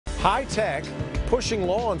High tech pushing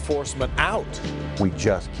law enforcement out. We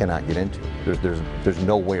just cannot get into. There's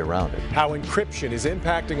no way around it. How encryption is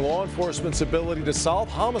impacting law enforcement's ability to solve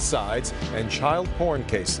homicides and child porn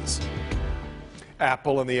cases.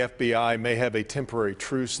 Apple and the FBI may have a temporary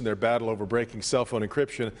truce in their battle over breaking cell phone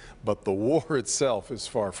encryption, but the war itself is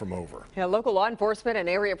far from over. Yeah, local law enforcement and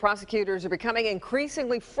area prosecutors are becoming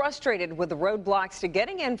increasingly frustrated with the roadblocks to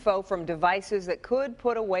getting info from devices that could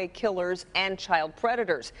put away killers and child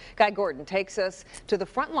predators. Guy Gordon takes us to the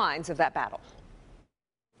front lines of that battle.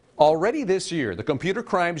 Already this year, the Computer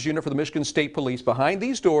Crimes Unit for the Michigan State Police behind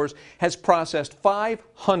these doors has processed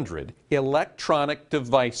 500 electronic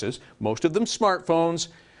devices, most of them smartphones,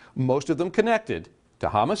 most of them connected to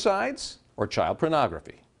homicides or child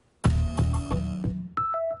pornography.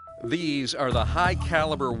 These are the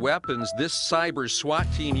high-caliber weapons this cyber SWAT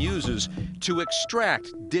team uses to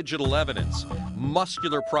extract digital evidence,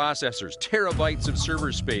 muscular processors, terabytes of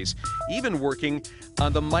server space, even working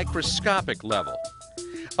on the microscopic level.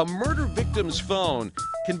 A murder victim's phone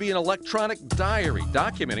can be an electronic diary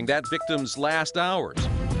documenting that victim's last hours.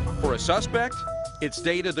 For a suspect, it's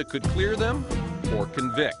data that could clear them or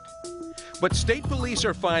convict. But state police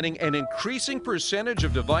are finding an increasing percentage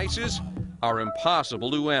of devices are impossible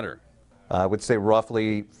to enter. I would say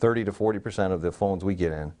roughly 30 to 40% of the phones we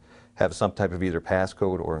get in have some type of either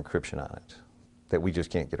passcode or encryption on it that we just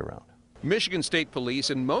can't get around. Michigan State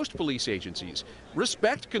Police and most police agencies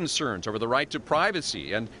respect concerns over the right to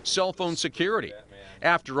privacy and cell phone security.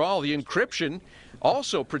 After all, the encryption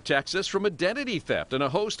also protects us from identity theft and a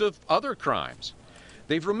host of other crimes.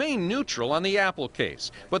 They've remained neutral on the Apple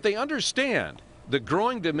case, but they understand the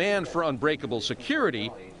growing demand for unbreakable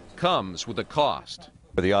security comes with a cost.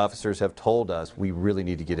 The officers have told us we really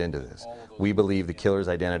need to get into this. We believe the killer's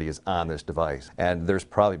identity is on this device, and there's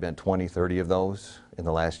probably been 20, 30 of those in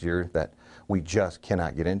the last year that we just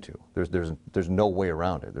cannot get into. There's no way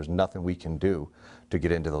around it. There's nothing we can do to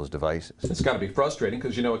get into those devices. It's got to be frustrating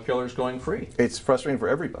because you know a killer's going free. It's frustrating for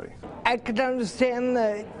everybody. I could understand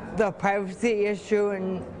the privacy issue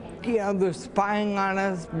and, you know, they're spying on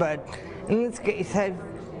us, but in this case I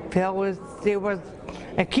felt there was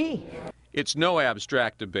a key. It's no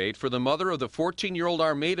abstract debate for the mother of the 14-year-old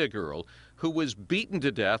Armada girl who was beaten to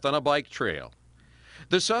death on a bike trail.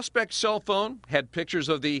 The suspect's cell phone had pictures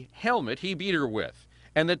of the helmet he beat her with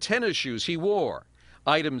and the tennis shoes he wore,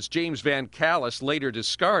 items James Van Callis later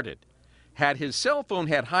discarded. Had his cell phone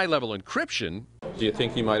had high-level encryption, do you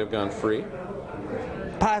think he might have gone free?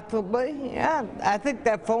 Possibly, yeah. I think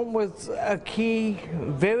that phone was a key,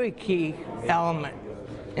 very key element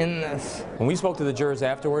in this. When we spoke to the jurors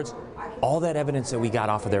afterwards, all that evidence that we got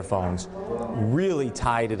off of their phones really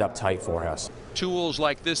tied it up tight for us. Tools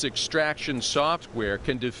like this extraction software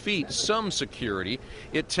can defeat some security.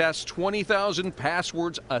 It tests 20,000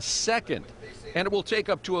 passwords a second, and it will take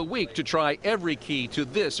up to a week to try every key to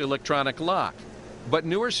this electronic lock. But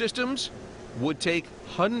newer systems would take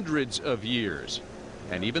hundreds of years,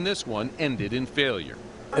 and even this one ended in failure.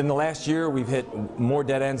 In the last year, we've hit more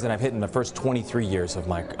dead ends than I've hit in the first 23 years of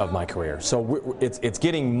my career. So it's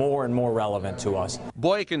getting more and more relevant to us.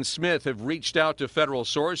 Boyk and Smith have reached out to federal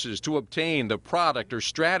sources to obtain the product or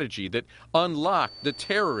strategy that unlocked the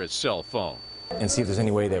terrorist's cell phone. And see if there's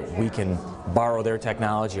any way that we can borrow their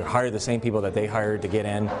technology or hire the same people that they hired to get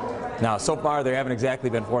in. Now, so far, they haven't exactly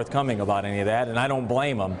been forthcoming about any of that, and I don't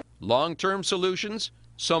blame them. Long-term solutions?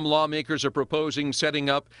 Some lawmakers are proposing setting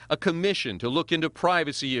up a commission to look into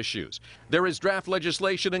privacy issues. There is draft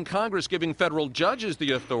legislation in Congress giving federal judges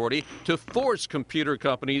the authority to force computer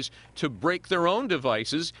companies to break their own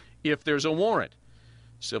devices if there's a warrant.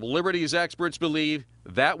 Civil liberties experts believe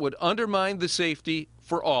that would undermine the safety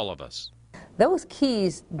for all of us. Those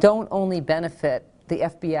keys don't only benefit the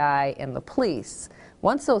FBI and the police.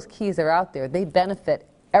 Once those keys are out there, they benefit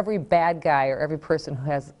every bad guy or every person who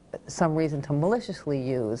has some reason to maliciously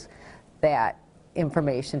use that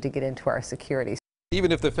information to get into our security.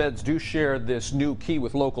 Even if the feds do share this new key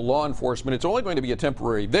with local law enforcement, it's only going to be a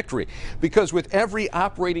temporary victory because with every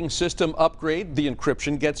operating system upgrade, the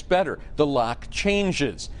encryption gets better. The lock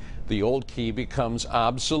changes. The old key becomes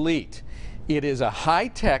obsolete. It is a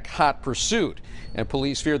high-tech, hot pursuit, and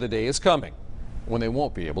police fear the day is coming when they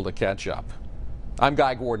won't be able to catch up. I'm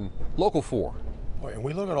Guy Gordon, Local 4. And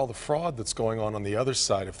we look at all the fraud that's going on the other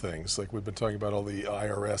side of things, like we've been talking about all the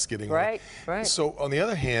IRS getting right. So on the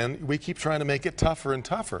other hand, we keep trying to make it tougher and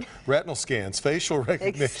tougher. Retinal scans, facial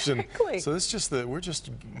recognition. Exactly. So it's just that we're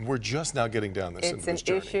just now getting down this. It's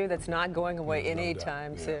an issue that's not going away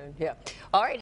anytime soon. Yeah. All right.